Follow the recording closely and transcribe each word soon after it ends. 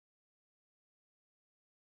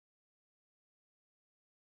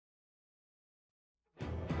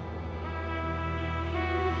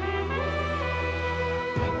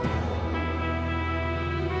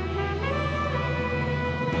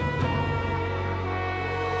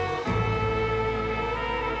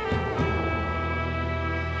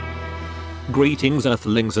Greetings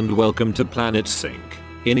Earthlings and welcome to Planet Sync.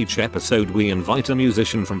 In each episode we invite a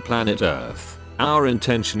musician from planet Earth. Our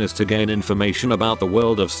intention is to gain information about the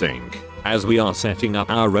world of sync, as we are setting up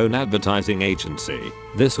our own advertising agency.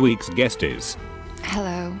 This week's guest is...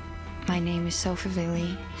 Hello, my name is Sophie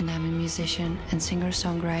and I'm a musician and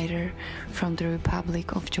singer-songwriter from the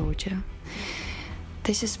Republic of Georgia.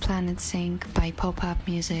 This is Planet Sync by Pop-Up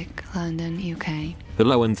Music, London, UK.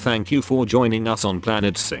 Hello and thank you for joining us on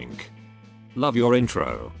Planet Sync. Love your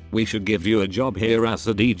intro. We should give you a job here as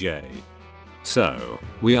a DJ. So,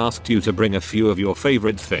 we asked you to bring a few of your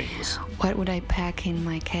favorite things. What would I pack in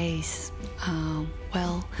my case?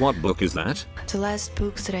 Well... What book is that? The last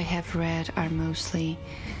books that I have read are mostly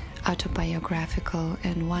autobiographical,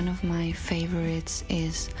 and one of my favorites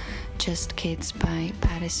is Just Kids by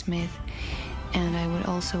Patti Smith. And I would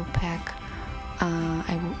also pack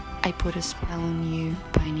I Put a Spell on You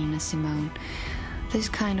by Nina Simone. This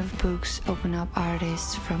kind of books open up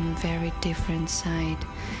artists from a very different side,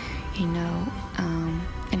 you know,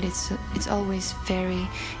 and it's always very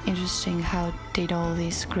interesting how did all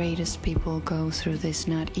these greatest people go through this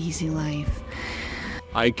not easy life.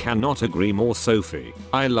 I cannot agree more, Sophie.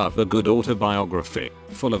 I love a good autobiography,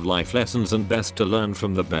 full of life lessons and best to learn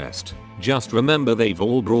from the best. Just remember they've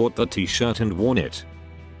all brought the t-shirt and worn it.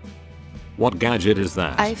 What gadget is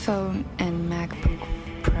that? iPhone and MacBook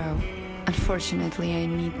Pro. Unfortunately, I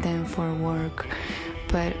need them for work,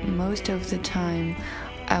 but most of the time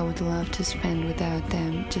I would love to spend without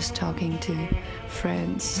them, just talking to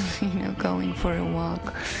friends, you know, going for a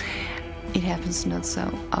walk. It happens not so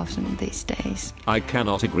often these days. I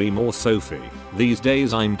cannot agree more, Sophie. These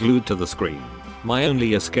days I'm glued to the screen. My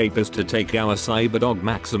only escape is to take our cyberdog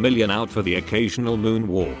Maximilian out for the occasional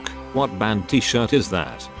moonwalk. What band t-shirt is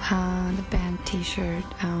that? The band t-shirt,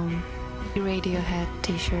 Radiohead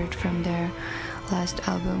t-shirt from their last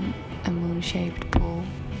album, A Moon-Shaped Pool.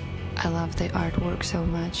 I love the artwork so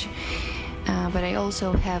much. But I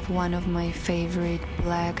also have one of my favorite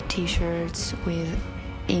black t-shirts with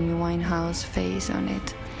Amy Winehouse face on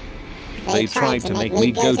it. They tried to make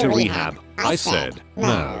me go to rehab. I said,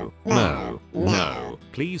 no, no, no.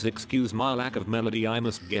 Please excuse my lack of melody, I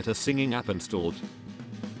must get a singing app installed.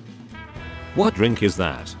 What drink is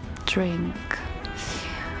that? Drink.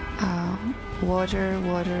 Water.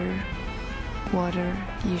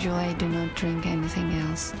 Usually I do not drink anything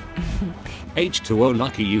else. H2O,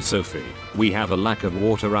 lucky you, Sophie. We have a lack of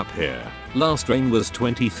water up here. Last rain was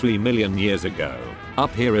 23 million years ago.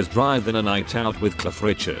 Up here is drier than a night out with Cliff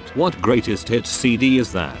Richard. What greatest hits CD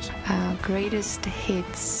is that? Greatest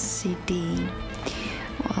hits CD.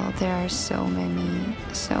 Well, there are so many.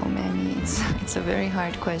 It's a very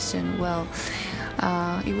hard question. Well,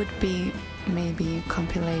 it would be maybe a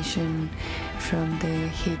compilation from the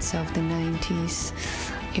hits of the 90s.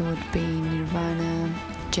 It would be Nirvana,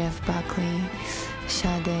 Jeff Buckley,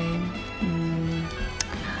 Sade,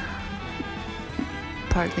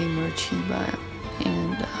 partly Morcheeba,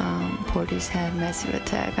 and Portishead, Massive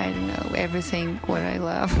Attack. I don't know, everything what I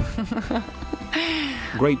love.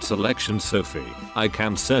 Great selection, Sophie. I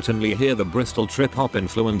can certainly hear the Bristol trip-hop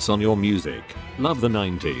influence on your music. Love the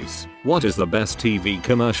 90s. What is the best TV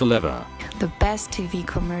commercial ever? The best TV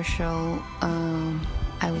commercial,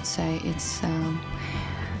 I would say it's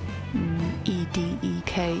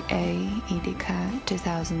Edeka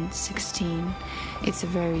 2016. It's a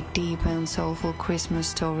very deep and soulful Christmas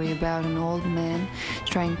story about an old man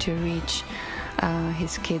trying to reach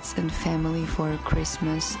his kids and family for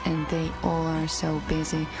Christmas, and they all are so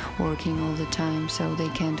busy working all the time so they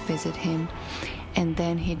can't visit him. And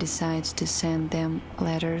then he decides to send them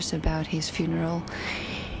letters about his funeral,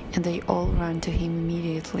 and they all run to him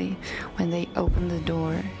immediately. When they open the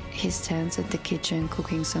door, he stands at the kitchen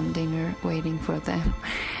cooking some dinner, waiting for them.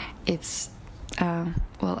 It's,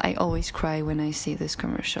 well, I always cry when I see this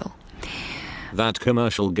commercial. That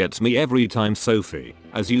commercial gets me every time, Sophie.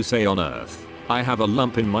 As you say on Earth, I have a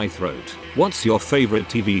lump in my throat. What's your favorite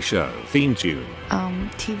TV show theme tune?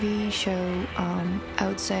 TV show, I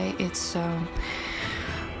would say it's,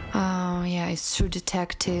 it's True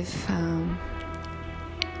Detective,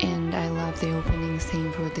 and I love the opening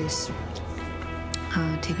theme for this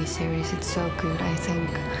TV series. It's so good. I think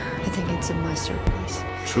it's a masterpiece.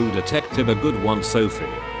 True Detective, a good one, Sophie.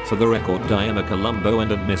 For the record, Diana Colombo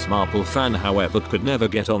and a Miss Marple fan, however, could never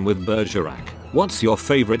get on with Bergerac. What's your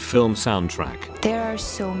favorite film soundtrack? There are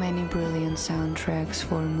so many brilliant soundtracks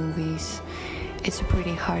for movies. It's a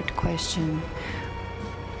pretty hard question.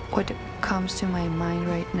 What comes to my mind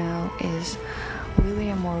right now is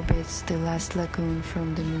William Orbit's The Last Lagoon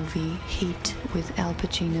from the movie Heat with Al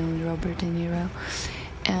Pacino and Robert De Niro.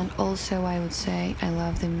 And also I would say I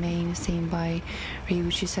love the main theme by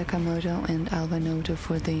Ryuichi Sakamoto and Alba Noto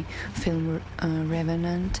for the film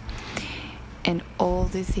Revenant, and all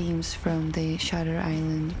the themes from the Shutter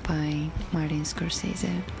Island by Martin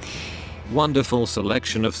Scorsese. Wonderful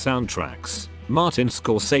selection of soundtracks. Martin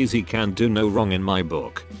Scorsese can do no wrong in my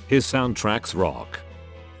book. His soundtracks rock.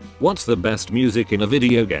 What's the best music in a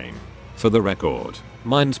video game? For the record,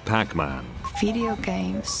 mine's Pac-Man. Video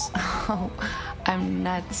games. Oh, I'm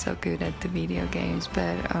not so good at the video games,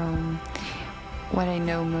 but what I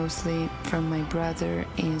know mostly from my brother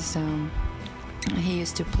is he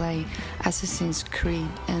used to play Assassin's Creed,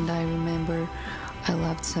 and I remember I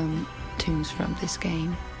loved some tunes from this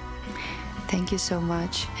game. Thank you so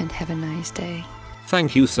much and have a nice day.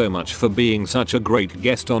 Thank you so much for being such a great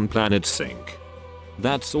guest on Planet Sync.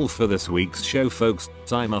 That's all for this week's show, folks.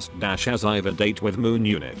 I must dash as I've a date with Moon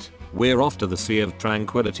Unit. We're off to the Sea of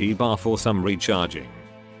Tranquility bar for some recharging.